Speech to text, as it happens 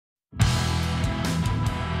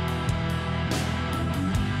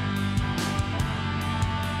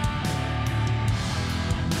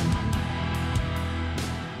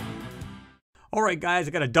All right, guys,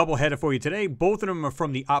 I got a double header for you today. Both of them are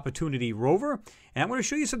from the Opportunity Rover. And I'm going to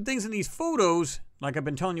show you some things in these photos. Like I've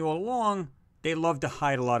been telling you all along, they love to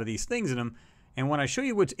hide a lot of these things in them. And when I show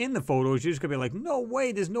you what's in the photos, you're just going to be like, no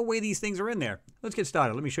way, there's no way these things are in there. Let's get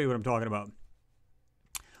started. Let me show you what I'm talking about.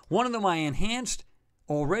 One of them I enhanced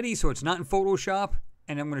already, so it's not in Photoshop.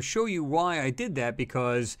 And I'm going to show you why I did that,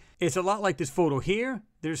 because it's a lot like this photo here.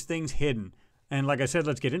 There's things hidden. And like I said,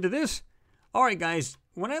 let's get into this. All right, guys,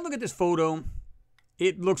 when I look at this photo,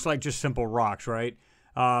 it looks like just simple rocks, right?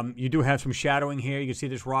 You do have some shadowing here. You can see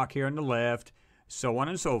this rock here on the left, so on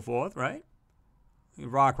and so forth, right?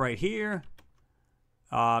 Rock right here.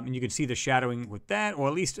 And you can see the shadowing with that, or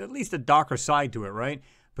at least a darker side to it, right?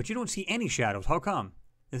 But you don't see any shadows. How come?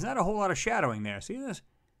 There's not a whole lot of shadowing there. See this?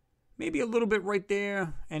 Maybe a little bit right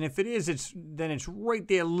there. And if it is, then it's right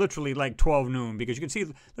there, literally like 12 noon, because you can see,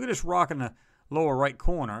 look at this rock in the lower right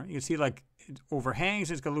corner. You can see like it overhangs.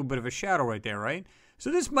 It's got a little bit of a shadow right there, right? So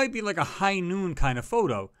this might be like a high noon kind of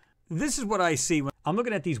photo. This is what I see when I'm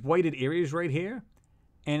looking at these whited areas right here.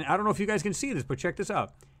 And I don't know if you guys can see this, but check this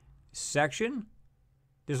out. Section.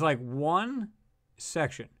 There's like one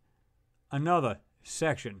section. Another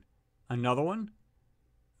section. Another one.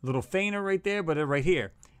 A little fainter right there, but right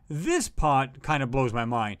here. This part kind of blows my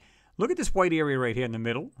mind. Look at this white area right here in the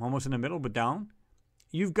middle. Almost in the middle, but down.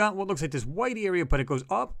 You've got what looks like this white area, but it goes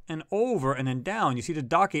up and over and then down. You see the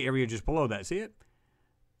darker area just below that. See it?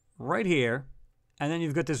 Right here. And then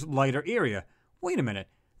you've got this lighter area. Wait a minute.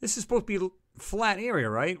 This is supposed to be a flat area,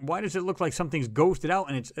 right? Why does it look like something's ghosted out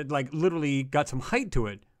and it's like literally got some height to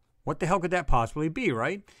it? What the hell could that possibly be,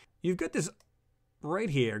 right? You've got this right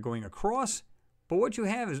here going across, but what you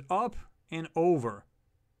have is up and over.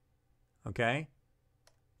 Okay?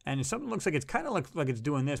 And something looks like it's kind of like it's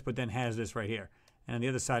doing this, but then has this right here. And on the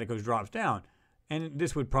other side, it drops down. And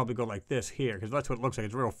this would probably go like this here, because that's what it looks like.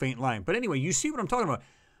 It's a real faint line. But anyway, you see what I'm talking about.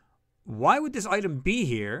 Why would this item be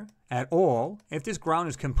here at all if this ground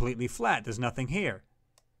is completely flat? There's nothing here.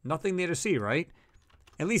 Nothing there to see, right?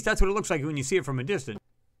 At least that's what it looks like when you see it from a distance.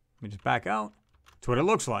 Let me just back out. That's what it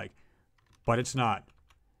looks like. But it's not.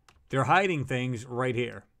 They're hiding things right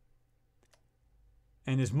here.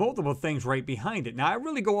 And there's multiple things right behind it. Now, I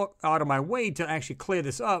really go out of my way to actually clear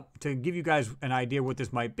this up to give you guys an idea what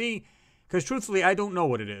this might be. Because truthfully, I don't know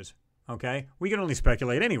what it is. Okay? We can only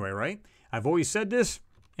speculate anyway, right? I've always said this,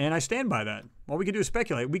 and I stand by that. All we can do is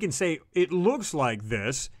speculate. We can say it looks like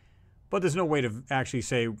this, but there's no way to actually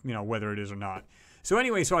say, whether it is or not. So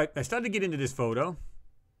anyway, so I started to get into this photo.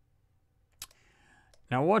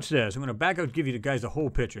 Now watch this. I'm going to back out, give you guys the whole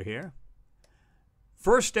picture here.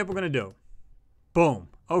 First step we're going to do. Boom.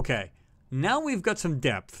 Okay. Now we've got some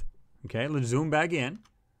depth. Okay, let's zoom back in.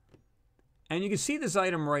 And you can see this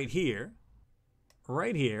item right here.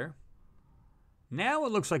 Right here. Now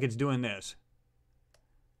it looks like it's doing this.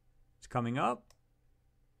 It's coming up,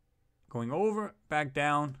 going over, back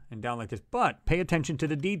down, and down like this. But pay attention to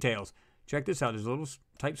the details. Check this out. There's a little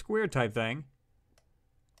type square type thing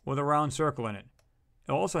with a round circle in it.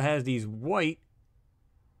 It also has these white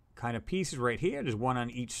kind of pieces right here. There's one on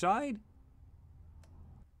each side.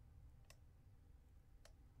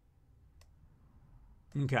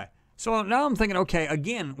 Okay. So now I'm thinking, okay,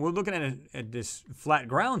 again, we're looking at this flat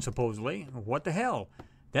ground, supposedly. What the hell?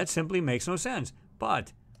 That simply makes no sense.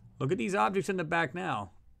 But look at these objects in the back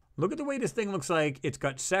now. Look at the way this thing looks like it's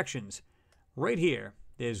got sections. Right here,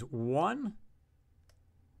 there's 1,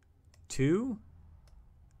 2,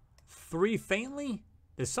 3 faintly.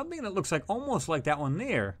 There's something that looks like almost like that one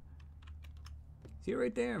there. See it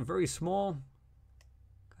right there? Very small.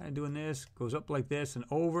 Kind of doing this. Goes up like this and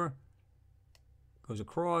over. Goes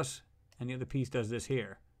across. And the other piece does this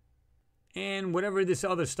here. And whatever this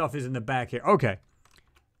other stuff is in the back here. Okay.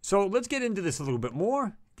 So let's get into this a little bit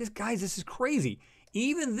more. Guys, this is crazy.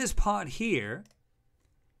 Even this pot here,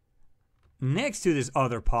 next to this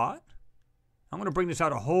other pot, I'm going to bring this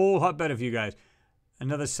out a whole lot better for you guys.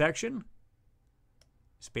 Another section.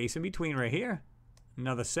 Space in between right here.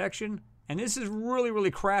 Another section. And this is really,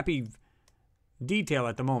 really crappy detail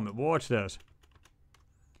at the moment. Watch this.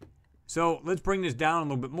 So let's bring this down a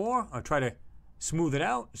little bit more. I'll try to smooth it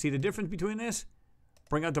out. See the difference between this?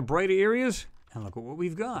 Bring out the brighter areas. And look at what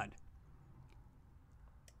we've got.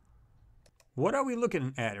 What are we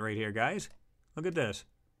looking at right here, guys? Look at this.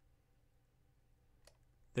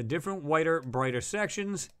 The different whiter, brighter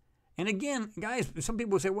sections. And again, guys, some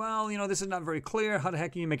people say, well, this is not very clear. How the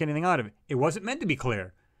heck can you make anything out of it? It wasn't meant to be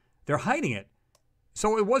clear. They're hiding it.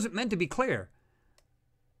 So it wasn't meant to be clear.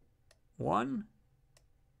 1,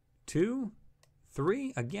 2,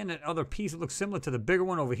 3. Again, that other piece that looks similar to the bigger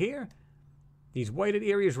one over here. These whited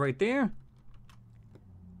areas right there.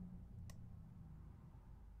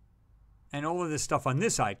 and all of this stuff on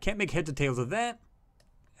this side. Can't make heads or tails of that.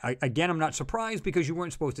 Again, I'm not surprised because you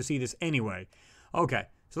weren't supposed to see this anyway. Okay,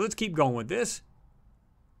 so let's keep going with this.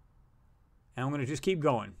 And I'm going to just keep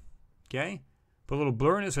going. Okay? Put a little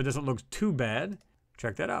blur in it so it doesn't look too bad.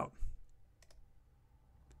 Check that out.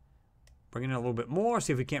 Bring it in a little bit more.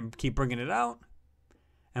 See if we can't keep bringing it out.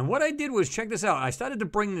 And what I did was, check this out. I started to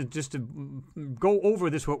bring this, just to go over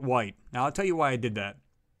this with white. Now, I'll tell you why I did that.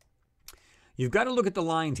 You've got to look at the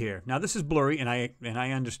lines here. Now, this is blurry, and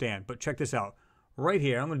I understand. But check this out. Right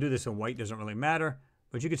here, I'm going to do this in white. Doesn't really matter.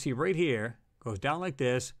 But you can see right here, goes down like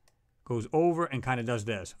this, goes over, and kind of does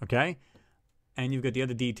this. Okay? And you've got the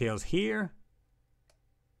other details here.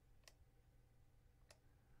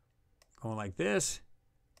 Going like this.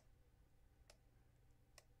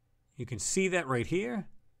 You can see that right here.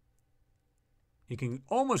 You can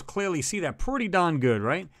almost clearly see that pretty darn good,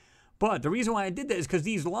 right? But the reason why I did that is because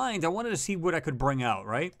these lines, I wanted to see what I could bring out,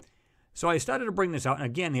 right? So I started to bring this out. And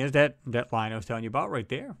again, here's that line I was telling you about right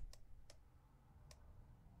there.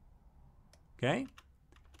 Okay?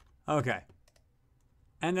 Okay.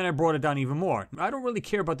 And then I brought it down even more. I don't really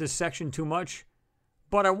care about this section too much,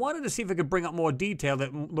 but I wanted to see if I could bring out more detail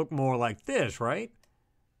that looked more like this, right?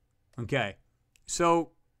 Okay.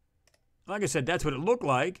 So, like I said, that's what it looked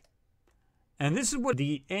like. And this is what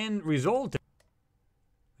the end result is.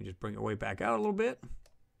 Let me just bring it way back out a little bit.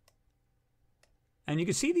 And you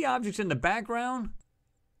can see the objects in the background.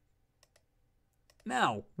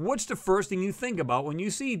 Now, what's the first thing you think about when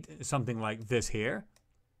you see something like this here?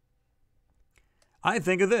 I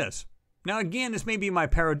think of this. Now, again, this may be my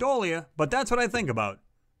pareidolia, but that's what I think about.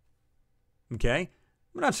 Okay?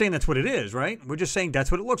 We're not saying that's what it is, right? We're just saying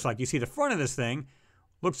that's what it looks like. You see the front of this thing.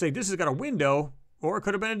 Looks like this has got a window, or it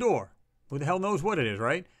could have been a door. Who the hell knows what it is,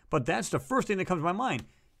 right? But that's the first thing that comes to my mind.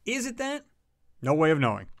 Is it that? No way of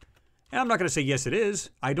knowing. And I'm not going to say yes it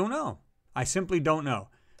is. I don't know. I simply don't know.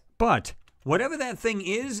 But whatever that thing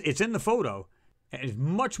is, it's in the photo. And there's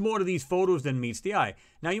much more to these photos than meets the eye.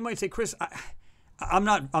 Now you might say, Chris, I'm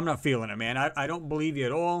not feeling it, man. I don't believe you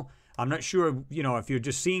at all. I'm not sure, you know, if you're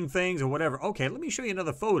just seeing things or whatever. Okay, let me show you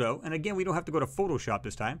another photo. And again, we don't have to go to Photoshop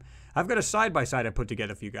this time. I've got a side-by-side I put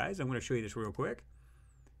together for you guys. I'm going to show you this real quick.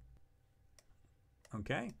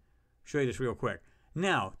 Okay, show you this real quick.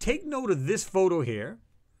 Now, take note of this photo here.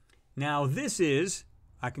 Now, this is,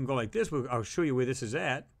 I can go like this. I'll show you where this is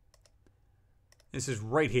at. This is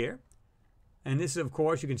right here. And this is, of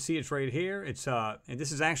course, you can see it's right here. It's and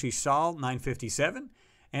this is actually Sol 957.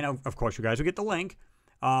 And, of course, you guys will get the link.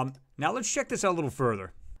 Now, let's check this out a little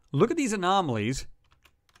further. Look at these anomalies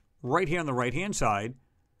right here on the right-hand side.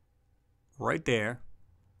 Right there.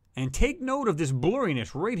 And take note of this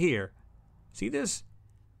blurriness right here. See this?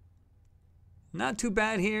 Not too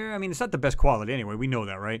bad here. I mean, it's not the best quality anyway. We know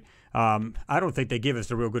that, right? I don't think they give us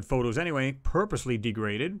the real good photos anyway. Purposely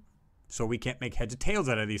degraded. So we can't make heads or tails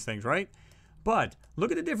out of these things, right? But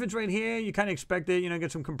look at the difference right here. You kind of expect it, you know,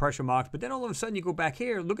 get some compression marks. But then all of a sudden you go back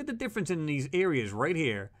here. Look at the difference in these areas right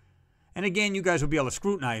here. And again, you guys will be able to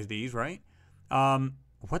scrutinize these, right?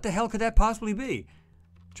 What the hell could that possibly be?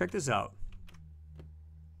 Check this out.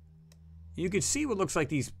 You can see what looks like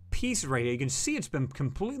these pieces right here. You can see it's been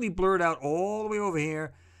completely blurred out all the way over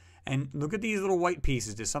here. And look at these little white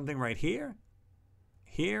pieces. There's something right here.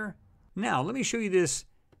 Here. Now, let me show you this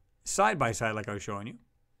side by side like I was showing you.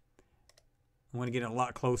 I'm going to get a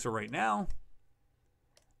lot closer right now.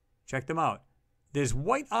 Check them out. There's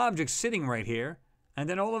white objects sitting right here. And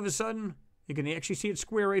then all of a sudden, you can actually see it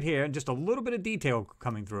square right here. And just a little bit of detail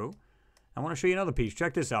coming through. I want to show you another piece.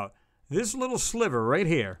 Check this out. This little sliver right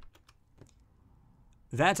here.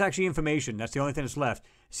 That's actually information. That's the only thing that's left.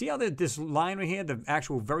 See how this line right here, the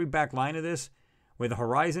actual very back line of this, where the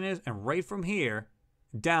horizon is? And right from here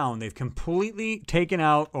down, they've completely taken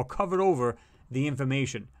out or covered over the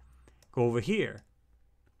information. Go over here.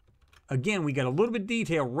 Again, we got a little bit of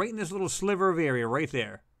detail right in this little sliver of area right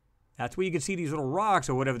there. That's where you can see these little rocks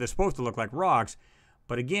or whatever they're supposed to look like, rocks.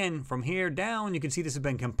 But again, from here down, you can see this has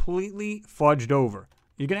been completely fudged over.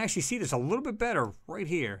 You can actually see this a little bit better right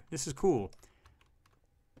here. This is cool.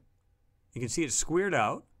 You can see it's squared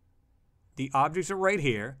out. The objects are right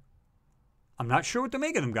here. I'm not sure what to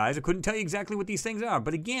make of them, guys. I couldn't tell you exactly what these things are.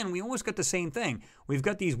 But again, we almost got the same thing. We've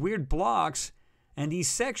got these weird blocks and these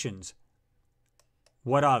sections.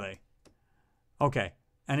 What are they? Okay.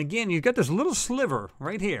 And again, you've got this little sliver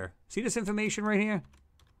right here. See this information right here?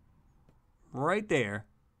 Right there.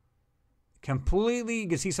 Completely, you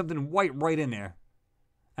can see something white right in there.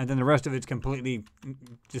 And then the rest of it's completely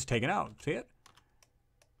just taken out. See it?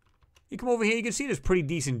 You come over here, you can see there's pretty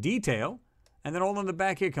decent detail. And then all on the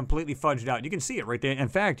back here, completely fudged out. You can see it right there. In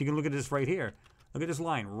fact, you can look at this right here. Look at this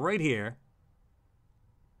line right here.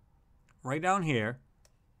 Right down here.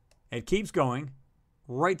 It keeps going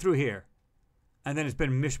right through here. And then it's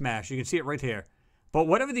been mishmash. You can see it right here. But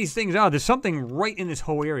whatever these things are, there's something right in this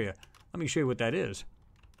whole area. Let me show you what that is.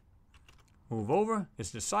 Move over.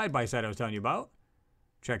 It's the side-by-side I was telling you about.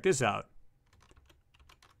 Check this out.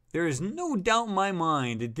 There is no doubt in my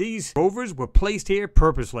mind that these rovers were placed here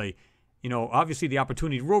purposely. You know, obviously the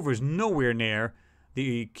Opportunity rover is nowhere near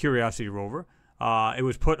the Curiosity rover. It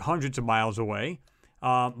was put hundreds of miles away.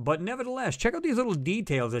 But nevertheless, check out these little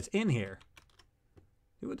details that's in here.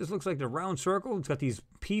 See what this looks like, the round circle? It's got these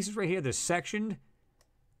pieces right here. They're sectioned.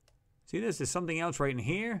 See this? There's something else right in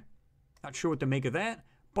here. Not sure what to make of that.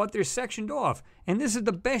 But they're sectioned off. And this is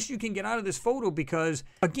the best you can get out of this photo because,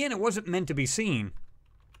 again, it wasn't meant to be seen.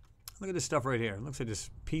 Look at this stuff right here. It looks like this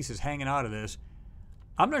piece is hanging out of this.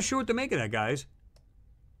 I'm not sure what to make of that, guys.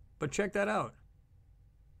 But check that out.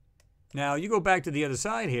 Now, you go back to the other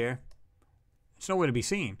side here. It's nowhere to be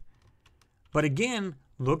seen. But again,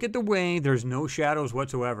 look at the way there's no shadows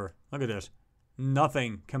whatsoever. Look at this.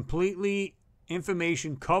 Nothing. Completely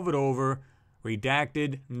information covered over,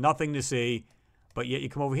 redacted, nothing to see. But yet you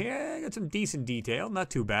come over here, got some decent detail. Not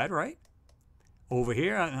too bad, right? Over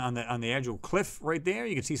here on the actual cliff right there,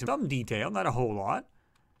 you can see some detail. Not a whole lot,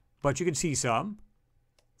 but you can see some.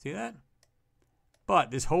 See that?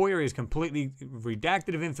 But this whole area is completely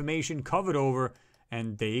redacted of information, covered over,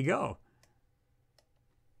 and there you go.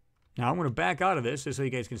 Now I'm going to back out of this just so you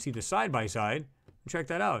guys can see the side-by-side. Check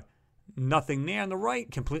that out. Nothing there on the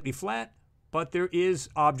right, completely flat, but there is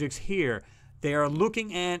objects here. They are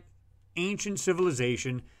looking at ancient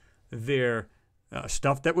civilization. They're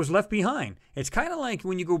stuff that was left behind. It's kind of like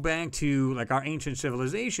when you go back to like our ancient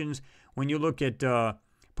civilizations, when you look at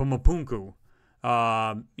Pumapunku,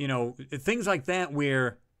 you know, things like that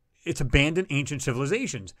where it's abandoned ancient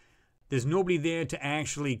civilizations. There's nobody there to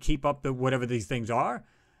actually keep up the whatever these things are,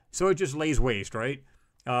 so it just lays waste, right?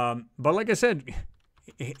 But like I said,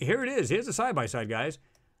 here it is. Here's the side-by-side, guys.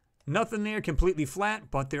 Nothing there, completely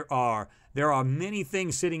flat, but there are many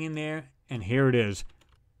things sitting in there, and here it is.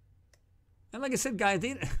 And like I said, guys,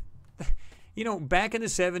 you know, back in the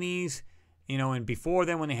 70s, you know, and before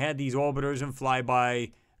then when they had these orbiters and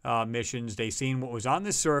flyby missions, they seen what was on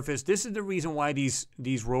the surface. This is the reason why these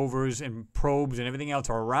rovers and probes and everything else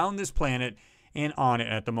are around this planet and on it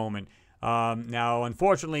at the moment. Now,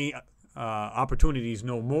 unfortunately, Opportunity's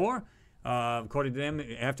no more. According to them,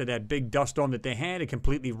 after that big dust storm that they had, it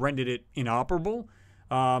completely rendered it inoperable.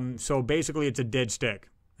 So basically, it's a dead stick.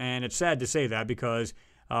 And it's sad to say that because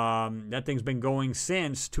that thing's been going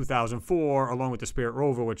since 2004, along with the Spirit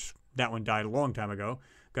rover, which that one died a long time ago.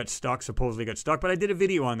 Got stuck, supposedly got stuck. But I did a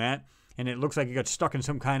video on that, and it looks like it got stuck in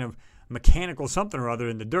some kind of mechanical something or other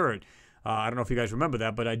in the dirt. I don't know if you guys remember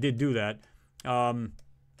that, but I did do that.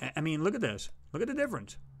 I mean, look at this. Look at the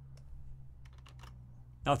difference.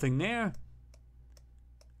 Nothing there.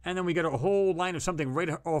 And then we got a whole line of something right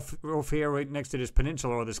off here, right next to this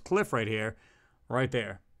peninsula or this cliff right here, right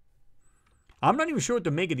there. I'm not even sure what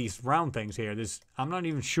to make of these round things here. I'm not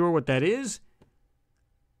even sure what that is,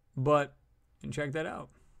 but you can check that out.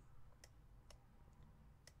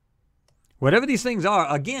 Whatever these things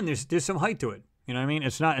are, again, there's some height to it. You know what I mean?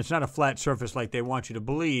 It's not a flat surface like they want you to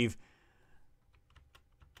believe.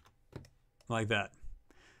 Like that.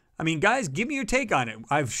 I mean, guys, give me your take on it.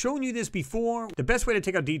 I've shown you this before. The best way to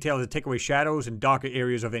take out detail is to take away shadows and darker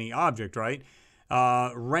areas of any object, right?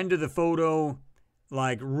 Render the photo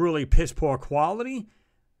like really piss poor quality.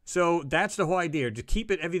 So that's the whole idea, to keep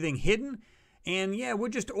everything hidden. And yeah, we're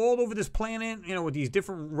just all over this planet, you know, with these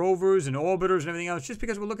different rovers and orbiters and everything else, just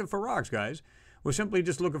because we're looking for rocks, guys. We're simply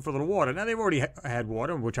just looking for a little water. Now, they've already had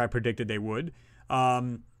water, which I predicted they would.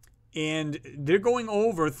 And they're going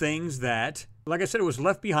over things that, like I said, it was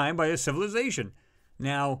left behind by a civilization.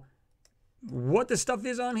 Now, what the stuff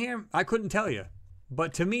is on here, I couldn't tell you.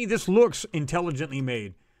 But to me, this looks intelligently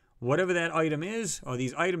made. Whatever that item is, or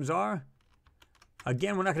these items are,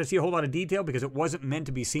 again, we're not going to see a whole lot of detail because it wasn't meant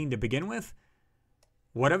to be seen to begin with.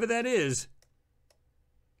 Whatever that is,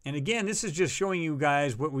 and again, this is just showing you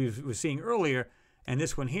guys what we were seeing earlier, and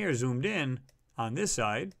this one here zoomed in on this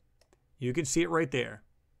side. You can see it right there.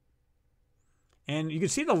 And you can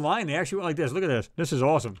see the line. They actually went like this. Look at this. This is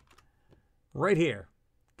awesome. Right here.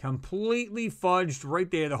 Completely fudged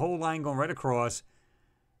right there. The whole line going right across.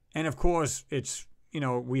 And of course, it's, you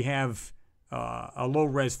know, we have a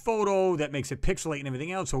low-res photo that makes it pixelate and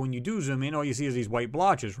everything else. So when you do zoom in, all you see is these white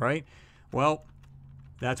blotches, right? Well,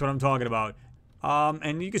 that's what I'm talking about.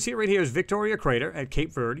 And you can see it right here is Victoria Crater at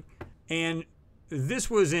Cape Verde. And this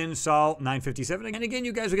was in Sol 957. And again,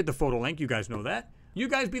 you guys will get the photo link. You guys know that. You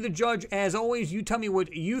guys be the judge. As always, you tell me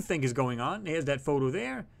what you think is going on. There's that photo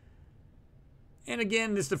there. And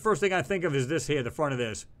again, this is the first thing I think of is this here, the front of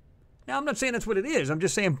this. Now, I'm not saying that's what it is. I'm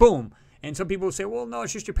just saying boom. And some people will say, well, no,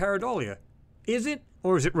 it's just your pareidolia. Is it,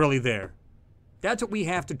 or is it really there? That's what we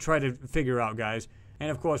have to try to figure out, guys. And,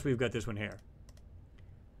 of course, we've got this one here.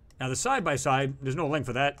 Now, the side-by-side, there's no link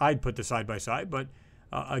for that. I'd put the side-by-side. But,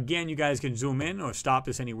 again, you guys can zoom in or stop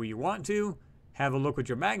this anywhere you want to. Have a look with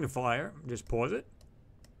your magnifier. Just pause it.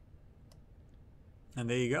 And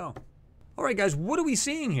there you go. All right, guys, what are we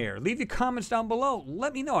seeing here? Leave your comments down below.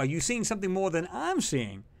 Let me know. Are you seeing something more than I'm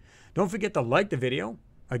seeing? Don't forget to like the video,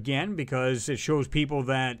 again, because it shows people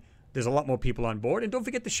that there's a lot more people on board. And don't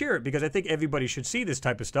forget to share it, because I think everybody should see this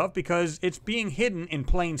type of stuff, because it's being hidden in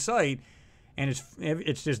plain sight, and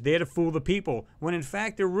it's just there to fool the people, when in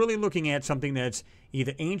fact they're really looking at something that's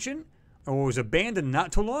either ancient or was abandoned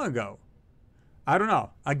not too long ago. I don't know.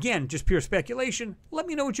 Again, just pure speculation. Let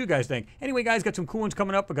me know what you guys think. Anyway, guys, got some cool ones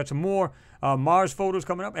coming up. I got some more Mars photos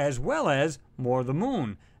coming up, as well as more of the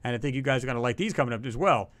moon. And I think you guys are going to like these coming up as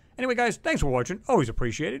well. Anyway, guys, thanks for watching. Always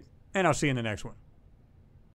appreciate it. And I'll see you in the next one.